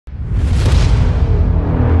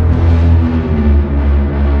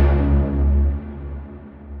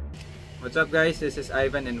What's up guys? This is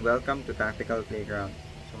Ivan and welcome to Tactical Playground.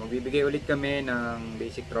 So magbibigay ulit kami ng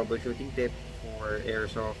basic troubleshooting tip for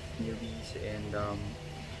airsoft newbies and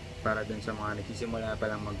para dun sa mga nagsisimula pa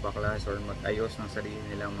lang magbaklas or mag-ayos ng sarili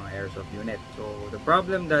nilang mga airsoft unit. So the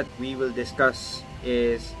problem that we will discuss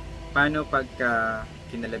is paano pagka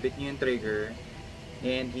kinalabit nyo yung trigger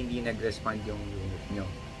and hindi nag-respond yung unit nyo.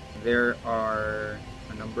 There are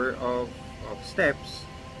a number of steps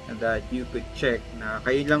that you could check na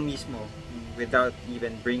kayo lang mismo without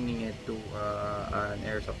even bringing it to an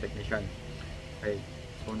airsoft technician. Okay,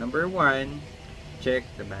 so number one, check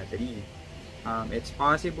the battery. It's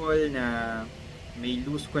possible na may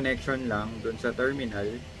loose connection lang dun sa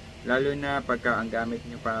terminal, lalo na pagka ang gamit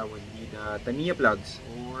nyo pa would be the Tamiya plugs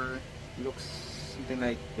or looks something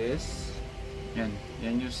like this. Yan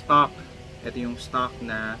yung stock. Ito yung stock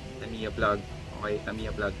na Tamiya plug. Okay,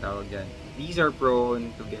 Tamiya plug tawag dyan. These are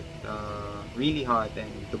prone to get really hot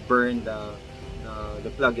and to burn the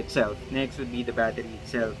plug itself. Next would be the battery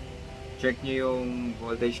itself. Check nyo yung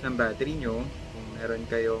voltage ng battery nyo. Kung meron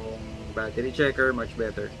kayong battery checker, much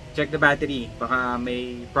better. Check the battery. Baka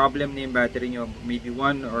may problem na yung battery nyo. Maybe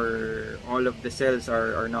one or all of the cells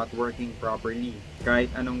are not working properly. Kahit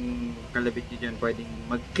anong kalabit nyo dyan, pwedeng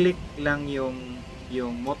mag-click lang yung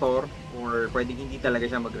motor or pwedeng hindi talaga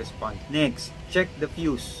siya mag-respond. Next, check the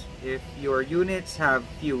fuse. If your units have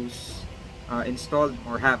fuse installed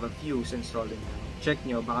or have a fuse installed in them, check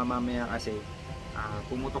nyo, baka mamaya kasi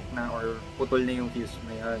pumutok na or putol na yung fuse.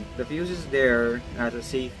 The fuse is there as a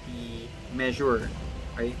safety measure.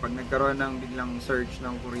 Okay? Pag nagkaroon ng biglang surge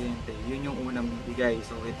ng kuryente, yun yung unang bibigay.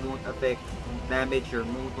 So it won't damage your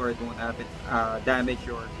motor, it won't damage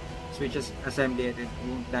your switch assembly, and it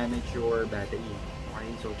won't damage your battery.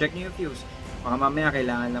 Okay? So check nyo yung fuse. Baka mamaya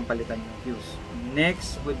kailangan lang palitan yung fuse.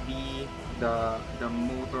 Next would be the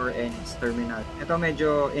motor and its terminal. Ito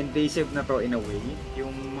medyo invasive na to in a way.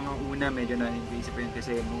 Yung mga una medyo na-invasive yun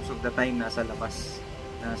kasi most of the time nasa labas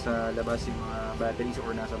yung mga batteries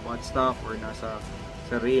or nasa buttstock or nasa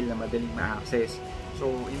rail na madaling ma-access. So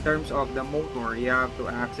in terms of the motor, you have to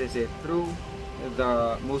access it through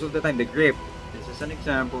most of the time the grip. This is an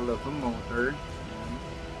example of a motor.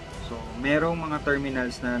 So merong mga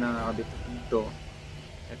terminals na nakakabit dito.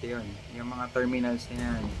 Ito yun, yung mga terminals na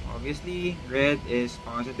yan. Obviously, red is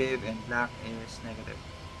positive and black is negative.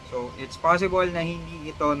 So, it's possible na hindi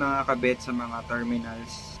ito nakakabit sa mga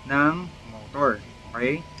terminals ng motor.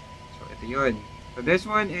 Okay? So, ito yun. So, this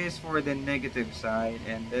one is for the negative side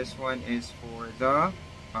and this one is for the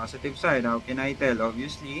positive side. How can I tell?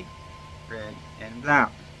 Obviously, red and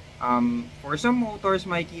black. For some motors,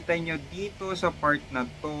 makikita nyo dito sa part na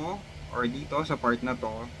to or dito sa part na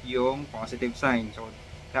to yung positive sign. So,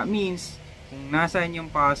 that means, kung nasaan yung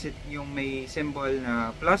may symbol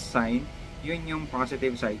na plus sign, yun yung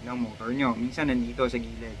positive side ng motor nyo. Minsan nandito sa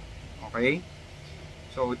gilid. Okay?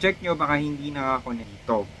 So, check nyo baka hindi nakakonect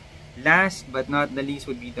dito. Last but not the least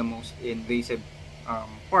would be the most invasive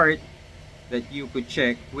part that you could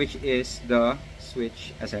check, which is the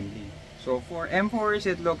switch assembly. So, for M4s,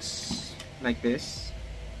 it looks like this.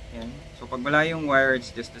 Yan. So, pag wala yung wire,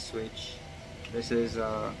 it's just the switch. This is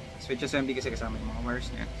switch assembly kasi kasama yung mga wires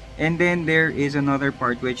niya. And then there is another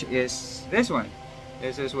part which is this one.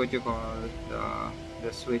 This is what you call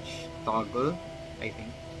the switch toggle, I think.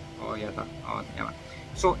 Oh, yata. Oh, yama.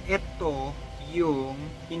 So ito yung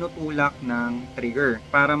tinutulak ng trigger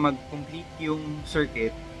para mag-complete yung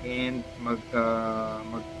circuit and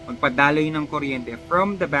magpadaloy ng kuryente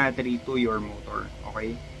from the battery to your motor.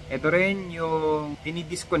 Okay? Ito rin yung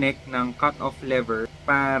dinidisconnect ng cut-off lever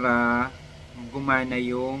para gumana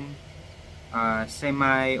yung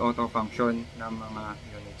semi-auto function ng mga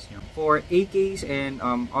units nyo. For AKs and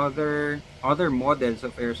other models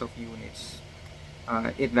of airsoft units,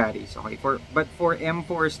 it varies. Okay, but for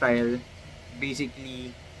M4 style,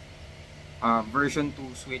 basically version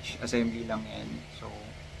 2 switch assembly lang yan. So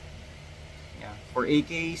yeah, for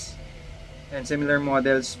AKs and similar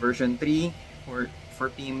models, version 3 for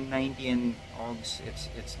PM90 and OGs,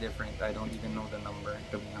 it's different. I don't even know the number,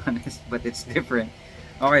 to be honest, but it's different.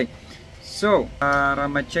 Okay, so para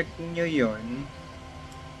ma-check nyo yun,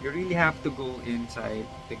 you really have to go inside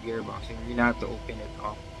the gearbox. You really have to open it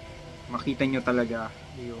up. Makita nyo talaga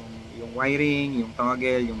yung wiring, yung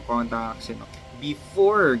toggle, yung contacts, and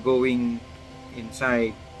before going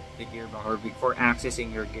inside the gearbox or before accessing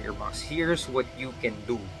your gearbox, here's what you can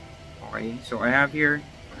do. Okay, so I have here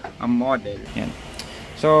a model. Yan.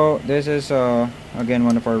 So this is again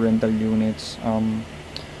one of our rental units.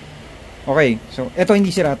 Okay, so ito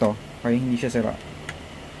hindi sira to. Okay, hindi siya sira.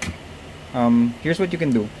 Here's what you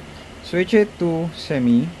can do. Switch it to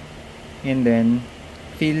semi and then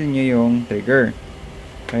feel nyo yung trigger.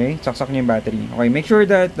 Okay, saksak nyo yung battery. Okay, make sure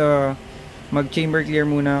that mag-chamber clear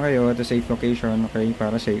muna kayo at a safe location, okay,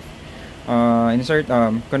 para safe.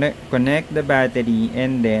 Connect the battery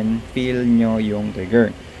and then feel nyo yung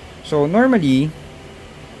trigger. So, normally,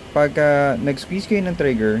 pag nag-squeeze kayo ng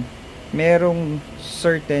trigger, merong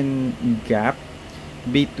certain gap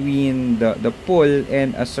between the pull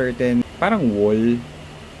and a certain, parang wall.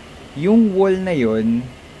 Yung wall na yun,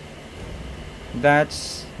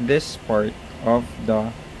 that's this part of the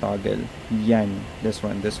toggle. Yan. This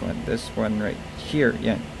one right here.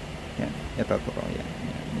 Yan. Ito to.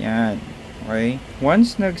 Yan. Okay?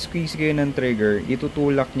 Once nag-squeeze kayo ng trigger,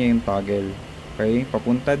 itutulak niya yung toggle. Okay?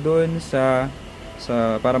 Papunta dun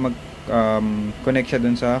para connect siya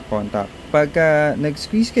dun sa contact. Pagka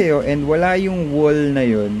nag-squeeze kayo and wala yung wall na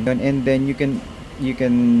yun, and then you can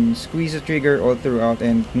squeeze the trigger all throughout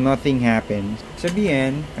and nothing happens.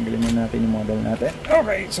 Sabihin, tanggalin na natin yung model natin.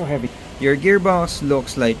 Okay, so heavy. Your gearbox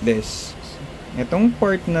looks like this. Itong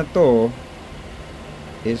part na to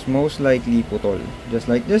is most likely putol. Just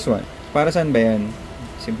like this one. Para saan ba yan?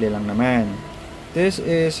 Simple lang naman. This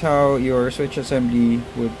is how your switch assembly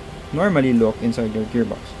would normally look inside your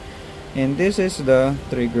gearbox. And this is the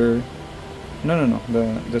trigger.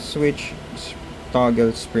 The switch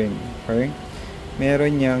toggle spring. Okay?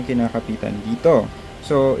 Meron niyang kinakapitan dito.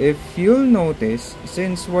 So, if you'll notice,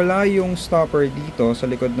 since wala yung stopper dito sa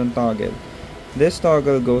likod ng toggle, this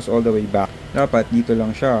toggle goes all the way back. Dapat dito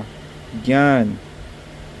lang siya. Diyan.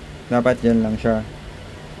 Dapat dyan lang siya.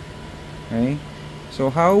 Okay? So,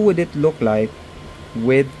 how would it look like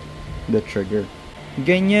with the trigger?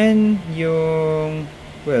 Ganyan yung,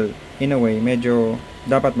 well, in a way, medyo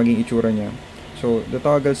dapat maging itsura niya. So, the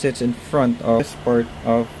toggle sits in front of this part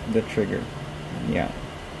of the trigger. Yan.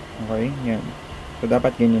 Okay? Yan. So,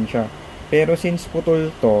 dapat ganyan siya. Pero since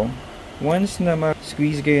putol to, once na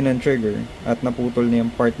ma-squeeze kayo ng trigger at naputol na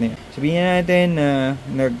yung part na yun, sabihin natin na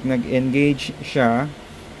nag-engage siya,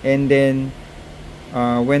 and then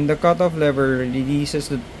when the cutoff lever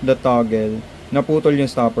releases the toggle, naputol yung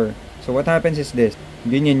stopper. So, what happens is this.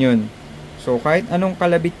 Ganyan yun. So, kahit anong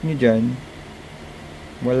kalabit nyo dyan,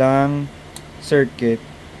 walang circuit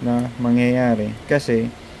na mangyayari.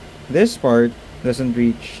 Kasi, this part doesn't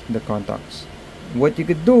reach the contacts. What you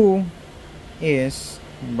could do is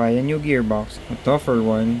buy a new gearbox, a tougher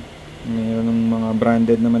one. Mayroon ng mga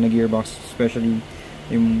branded naman na gearbox, especially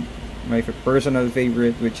yung my personal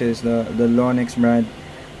favorite, which is the Lonix brand,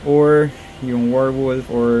 or yung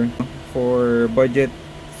Warwolf, or for budget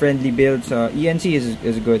friendly builds, ENC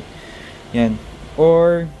is good. Yan.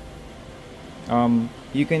 Or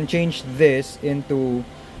you can change this into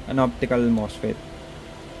an optical MOSFET.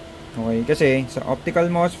 Okay, kasi sa optical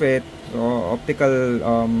MOSFET, so optical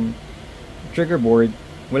trigger board,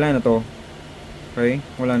 wala na to. Okay?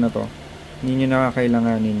 Wala na to. Hindi nyo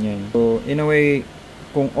nakakailanganin yan. So, in a way,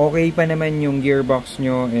 kung okay pa naman yung gearbox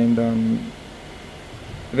nyo, and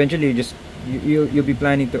eventually, you'll be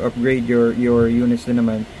planning to upgrade your units din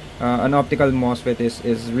naman, an optical MOSFET is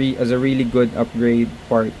a really good upgrade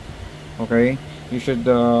part. Okay? You should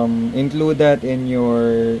include that in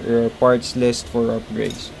your parts list for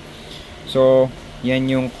upgrades. So, yan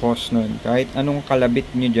yung cost nun. Kahit anong kalabit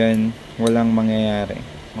nyo dyan, walang mangyayari.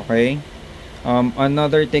 Okay?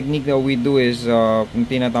 Another technique that we do is, yung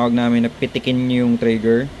tinatawag namin na pitikin nyo yung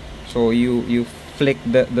trigger. So, you flick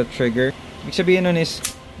the trigger. Ibig sabihin nun is,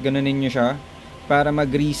 ganunin nyo siya para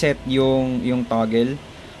mag-reset yung toggle.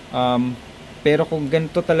 Pero kung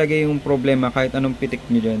ganito talaga yung problema, kahit anong pitik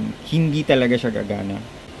nyo dyan, hindi talaga siya gagana.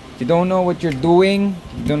 If you don't know what you're doing,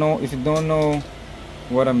 if you don't know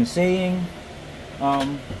what I'm saying,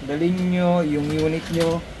 dalhin nyo yung unit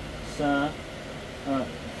nyo sa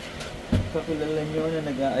kakilala nyo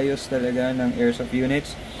na nag-aayos talaga ng airsoft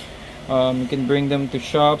units. You can bring them to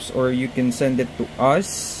shops, or you can send it to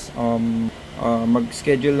us.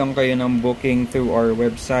 Mag-schedule lang kayo ng booking through our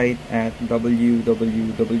website at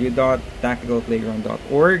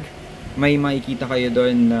www.tacticalplayground.org. May makikita kayo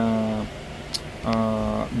doon na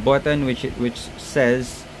button which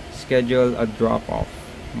says schedule a drop-off.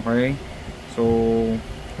 Okay? So,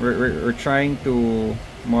 we're trying to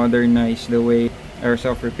modernize the way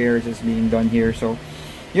airsoft repairs is being done here. So,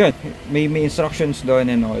 yun, may instructions doon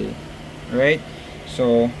and all. Right?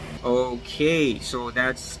 So, okay, so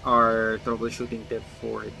that's our troubleshooting tip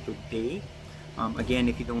for today. Again,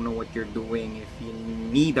 if you don't know what you're doing, if you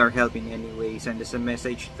need our help in any way, send us a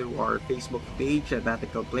message through our Facebook page at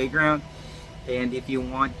Tactical Playground. And if you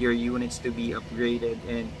want your units to be upgraded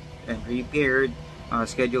and repaired,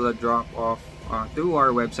 schedule a drop-off through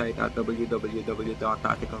our website at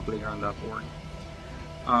www.tacticalplayground.org.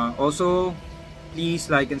 Also, please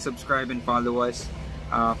like and subscribe and follow us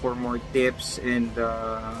for more tips, and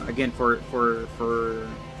again, for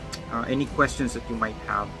any questions that you might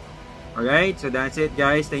have. Alright, so that's it,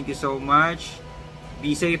 guys. Thank you so much.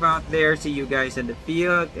 Be safe out there. See you guys in the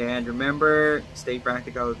field, and remember, stay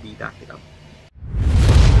practical, be tactical.